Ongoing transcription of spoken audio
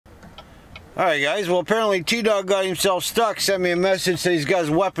Alright guys, well apparently T-Dog got himself stuck, sent me a message, said he's got his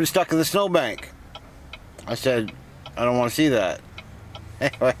weapon stuck in the snowbank. I said, I don't want to see that.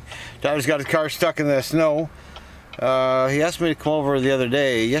 Anyway, Tyler's got his car stuck in the snow. He asked me to come over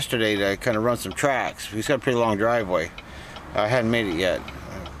yesterday to kind of run some tracks. He's got a pretty long driveway. I hadn't made it yet.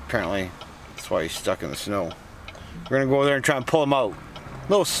 Apparently, that's why he's stuck in the snow. We're gonna go over there and try and pull him out. A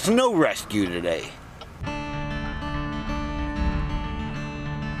little snow rescue today.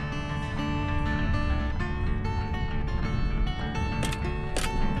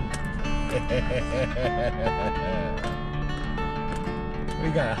 We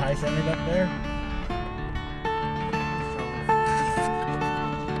got a high centered up there.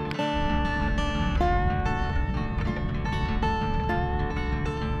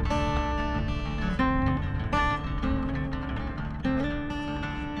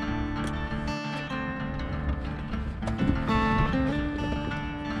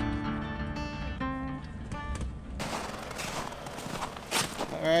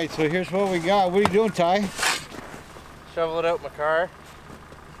 Alright, so here's what we got. What are you doing, Ty? Shovel it out my car.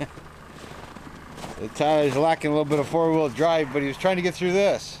 Tyler's lacking a little bit of four-wheel drive, but he was trying to get through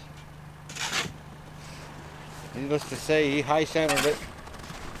this. Needless to say, he high-centered it.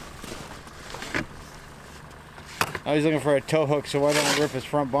 Now he's looking for a tow hook, so why don't we rip his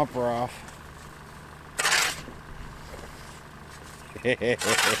front bumper off? Fuck it.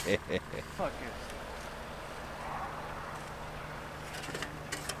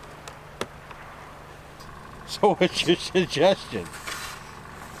 So what's your suggestion?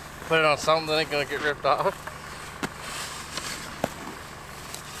 Put it on something that ain't gonna get ripped off.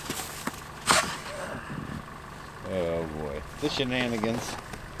 Oh boy, the shenanigans.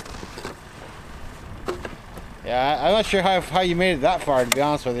 Yeah, I'm not sure how you made it that far, to be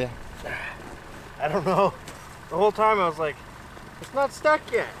honest with you. I don't know. The whole time I was like, it's not stuck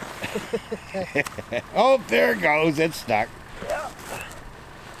yet. Oh, there it goes, it's stuck. Yeah.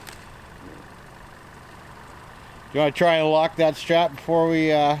 You want to try and lock that strap before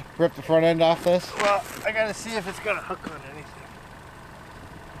we rip the front end off this? Well, I gotta see if it's got a hook on anything.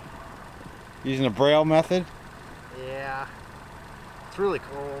 Using the braille method? Yeah. It's really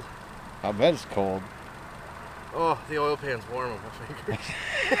cold. I bet it's cold. Oh, the oil pan's warm on my fingers.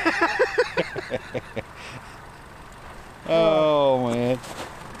 Oh man.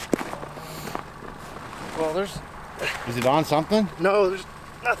 Well, there's... Is it on something? No, there's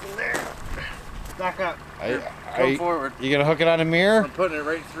nothing there. Back up. Go forward. You gonna hook it on a mirror? I'm putting it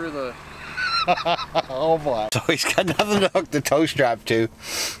right through the... Oh boy. So he's got nothing to hook the tow strap to.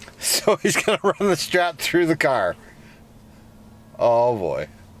 So he's gonna run the strap through the car. Oh boy.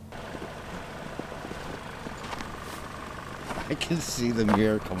 I can see the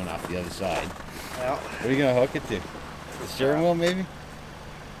mirror coming off the other side. Well, what are you gonna hook it to? The steering wheel maybe?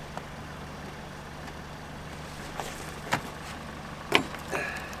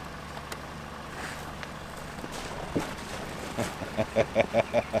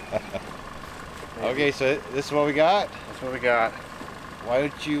 Okay, so this is what we got? That's what we got. Why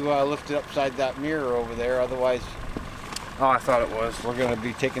don't you lift it upside that mirror over there, otherwise... Oh, I thought it was. We're going to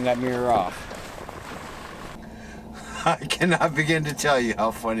be taking that mirror off. I cannot begin to tell you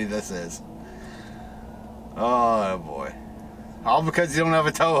how funny this is. Oh boy. All because you don't have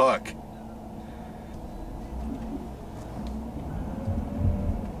a tow hook.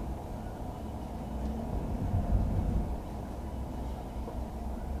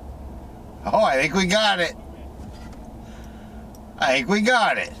 Oh, I think we got it. I think we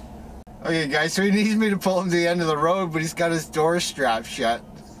got it. Okay guys, so he needs me to pull him to the end of the road, but he's got his door strapped shut.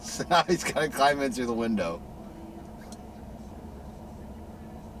 So now he's got to climb in through the window.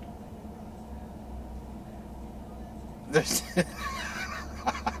 There's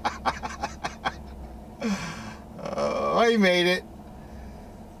oh, he made it.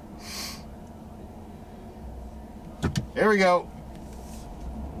 Here we go.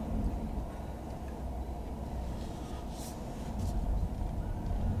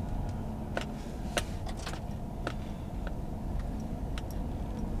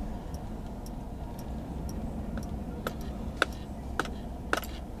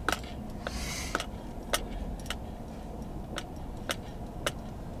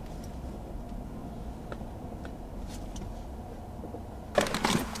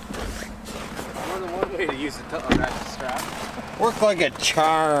 Way to use the ratchet strap. Worked like a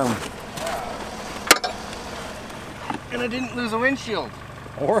charm. Yeah. And I didn't lose a windshield.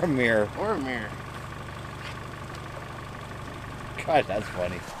 Or a mirror. Or a mirror. God, that's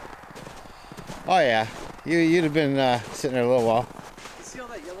funny. Oh yeah, you'd have been sitting there a little while. You see all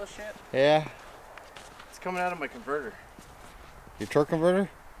that yellow shit? Yeah. It's coming out of my converter. Your torque converter?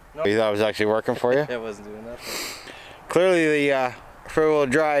 No. You thought it was actually working for you? It wasn't doing nothing. Clearly the four-wheel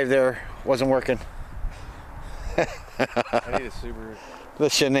drive there wasn't working. I need a Subaru. The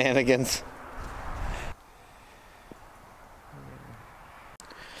shenanigans.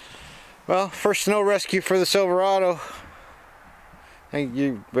 Well, first snow rescue for the Silverado. Hey,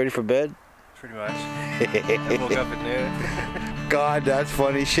 you ready for bed? Pretty much. I woke up at noon. God, that's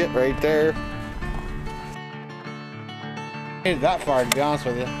funny shit right there. Ain't that far, to be honest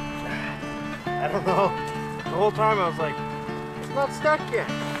with you. I don't know. The whole time I was like, it's not stuck yet.